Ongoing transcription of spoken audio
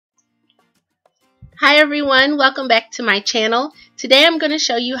Hi everyone, welcome back to my channel. Today I'm going to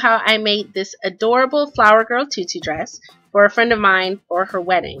show you how I made this adorable flower girl tutu dress for a friend of mine for her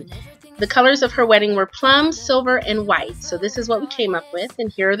wedding. The colors of her wedding were plum, silver, and white. So this is what we came up with,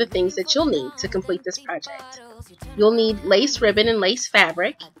 and here are the things that you'll need to complete this project. You'll need lace ribbon and lace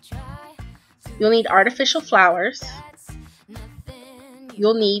fabric. You'll need artificial flowers.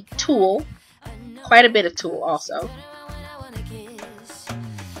 You'll need tulle, quite a bit of tulle also.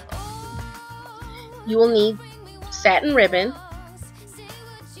 You will need satin ribbon,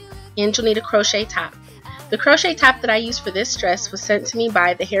 and you'll need a crochet top. The crochet top that I used for this dress was sent to me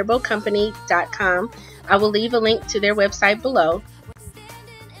by thehairbowcompany.com. I will leave a link to their website below.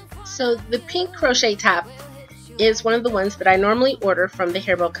 So the pink crochet top is one of the ones that I normally order from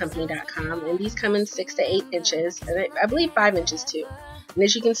thehairbowcompany.com, and these come in 6 to 8 inches, and I believe 5 inches too. And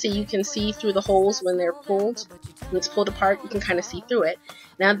as you can see through the holes when they're pulled. When it's pulled apart, you can kind of see through it.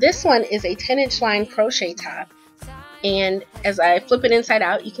 Now this one is a 10-inch line crochet top, and as I flip it inside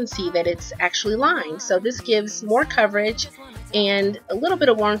out, you can see that it's actually lined. So this gives more coverage and a little bit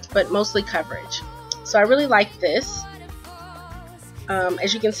of warmth, but mostly coverage. So I really like this.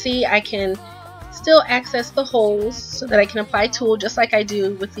 As you can see, I can still access the holes so that I can apply tulle just like I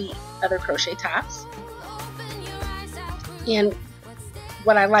do with the other crochet tops. And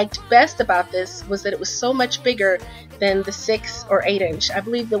what I liked best about this was that it was so much bigger than the 6 or 8 inch. I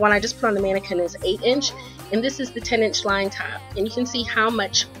believe the one I just put on the mannequin is 8 inch, and this is the 10-inch line top. And you can see how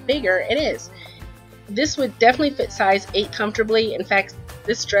much bigger it is. This would definitely fit size 8 comfortably. In fact,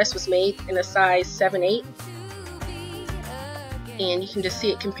 this dress was made in a size 7/8. And you can just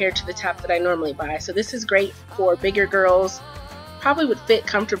see it compared to the top that I normally buy. So this is great for bigger girls. Probably would fit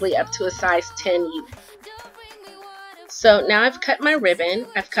comfortably up to a size 10 youth. So now I've cut my ribbon.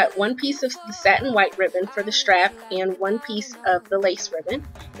 I've cut one piece of the satin white ribbon for the strap and one piece of the lace ribbon.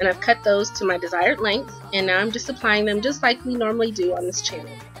 And I've cut those to my desired length. And now I'm just applying them just like we normally do on this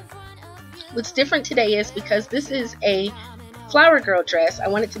channel. What's different today is because this is a flower girl dress, I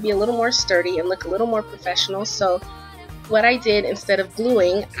want it to be a little more sturdy and look a little more professional. So what I did, instead of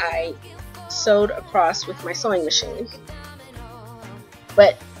gluing, I sewed across with my sewing machine.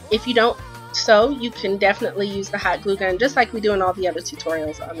 But if you don't sew, you can definitely use the hot glue gun just like we do in all the other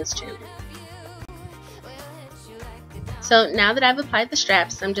tutorials on this channel. So now that I've applied the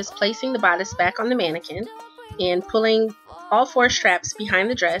straps, I'm just placing the bodice back on the mannequin and pulling all 4 straps behind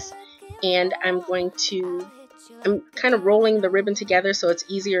the dress, and I'm kind of rolling the ribbon together so it's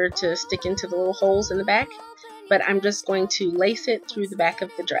easier to stick into the little holes in the back, but I'm just going to lace it through the back of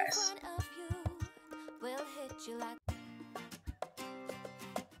the dress.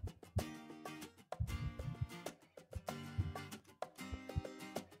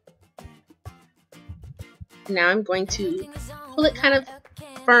 Now I'm going to pull it kind of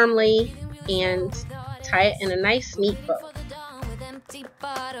firmly and tie it in a nice neat bow.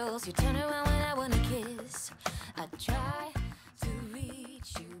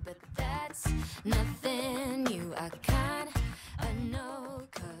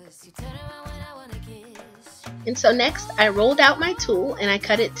 And so next I rolled out my tulle and I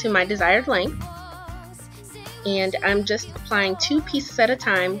cut it to my desired length, and I'm just applying 2 pieces at a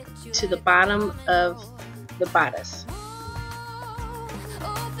time to the bottom of the bodice.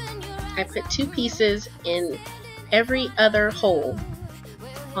 I put 2 pieces in every other hole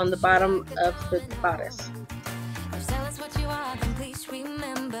on the bottom of the bodice.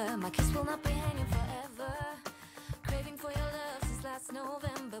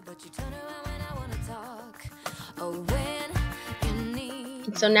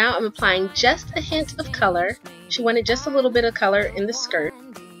 And so now I'm applying just a hint of color. She wanted just a little bit of color in the skirt.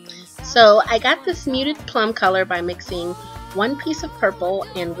 So I got this muted plum color by mixing 1 piece of purple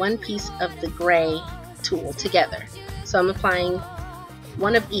and 1 piece of the gray tulle together. So I'm applying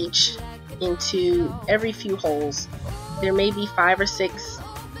 1 of each into every few holes. There may be 5 or 6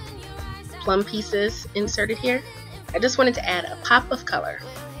 plum pieces inserted here. I just wanted to add a pop of color.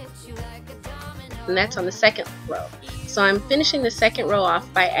 And that's on the second row. So I'm finishing the second row off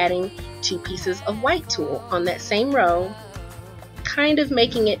by adding 2 pieces of white tulle on that same row, kind of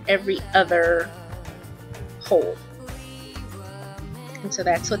making it every other hole. And so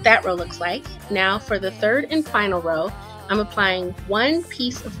that's what that row looks like. Now for the third and final row, I'm applying 1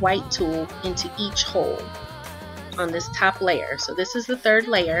 piece of white tulle into each hole on this top layer. So this is the 3rd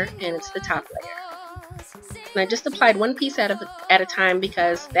layer and it's the top layer. And I just applied 1 piece at a time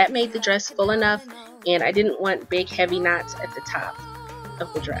because that made the dress full enough, and I didn't want big heavy knots at the top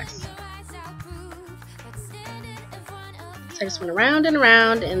of the dress. I just went around and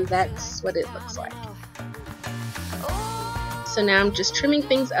around, and that's what it looks like. So now I'm just trimming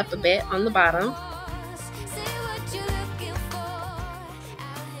things up a bit on the bottom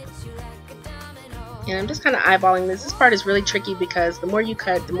And I'm just kind of eyeballing this. This part is really tricky because the more you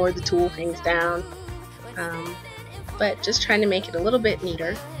cut, the more the tool hangs down. But just trying to make it a little bit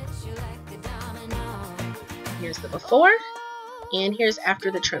neater. Here's the before, and here's after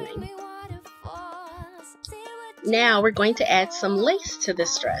the trimming. Now we're going to add some lace to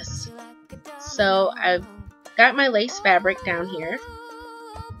this dress. So I've got my lace fabric down here,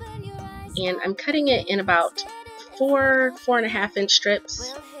 and I'm cutting it in about 4.5 inch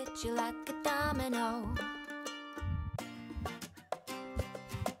strips.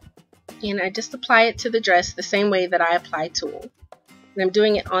 And I just apply it to the dress the same way that I apply tulle. And I'm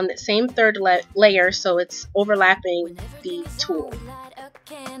doing it on the same third layer, so it's overlapping the tulle.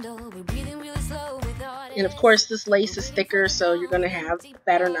 And of course this lace is thicker, so you're going to have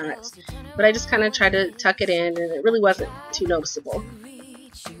fatter knots. But I just kind of try to tuck it in, and it really wasn't too noticeable.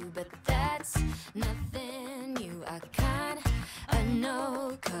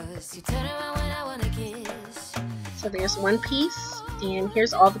 So there's one piece, and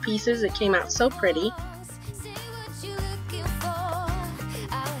here's all the pieces. It came out so pretty.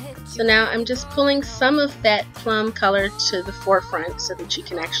 So now I'm just pulling some of that plum color to the forefront so that you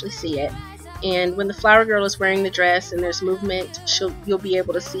can actually see it. And when the flower girl is wearing the dress and there's movement, you'll be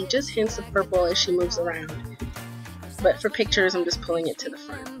able to see just hints of purple as she moves around. But for pictures, I'm just pulling it to the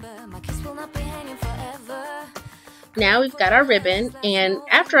front. Now we've got our ribbon, and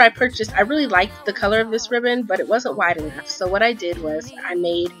after I purchased, I really liked the color of this ribbon, but it wasn't wide enough. So what I did was I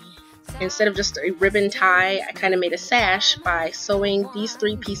made, instead of just a ribbon tie, I kind of made a sash by sewing these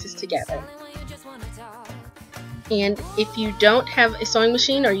 3 pieces together. And if you don't have a sewing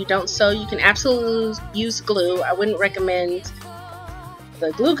machine or you don't sew, you can absolutely use glue. I wouldn't recommend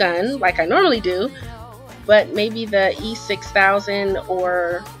the glue gun like I normally do, but maybe the E6000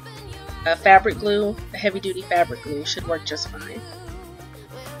 or a fabric glue, a heavy duty fabric glue should work just fine.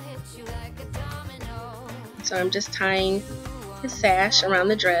 So I'm just tying the sash around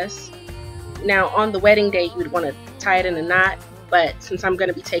the dress. Now on the wedding day you would want to tie it in a knot, but since I'm going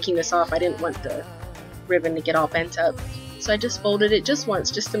to be taking this off, I didn't want the ribbon to get all bent up. So I just folded it just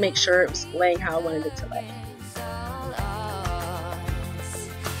once just to make sure it was laying how I wanted it to lay.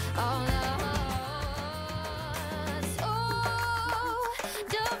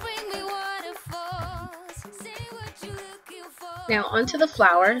 Now onto the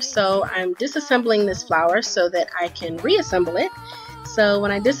flower. So I'm disassembling this flower so that I can reassemble it. So when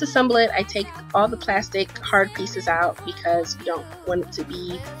I disassemble it, I take all the plastic hard pieces out because you don't want it to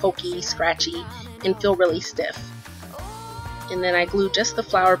be pokey, scratchy, and feel really stiff. And then I glue just the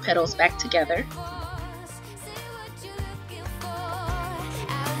flower petals back together.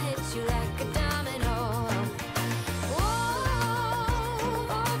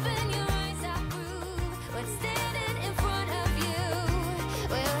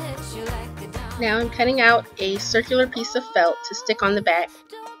 Now I'm cutting out a circular piece of felt to stick on the back,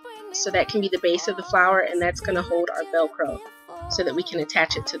 so that can be the base of the flower, and that's going to hold our Velcro so that we can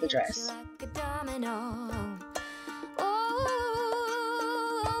attach it to the dress.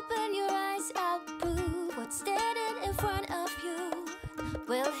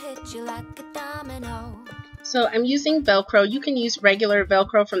 So I'm using Velcro. You can use regular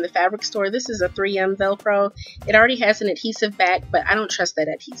Velcro from the fabric store. This is a 3M Velcro. It already has an adhesive back, but I don't trust that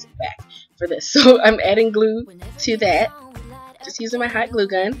adhesive back for this. So I'm adding glue to that, just using my hot glue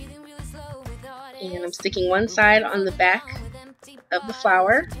gun. And I'm sticking one side on the back of the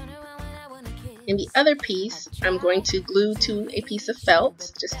flower. And the other piece I'm going to glue to a piece of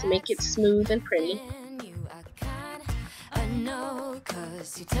felt just to make it smooth and pretty.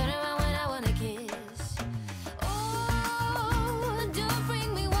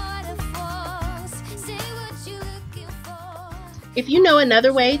 If you know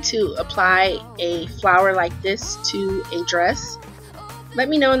another way to apply a flower like this to a dress, let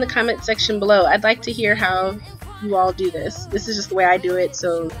me know in the comment section below. I'd like to hear how you all do this. This is just the way I do it,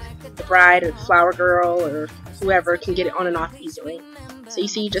 so the bride or the flower girl or whoever can get it on and off easily. So you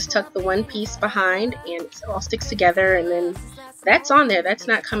see, you just tuck the one piece behind and it all sticks together, and then that's on there. That's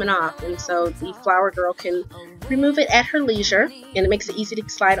not coming off, and so the flower girl can remove it at her leisure, and it makes it easy to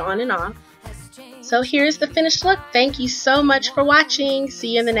slide on and off. So here's the finished look. Thank you so much for watching.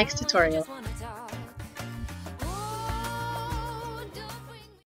 See you in the next tutorial.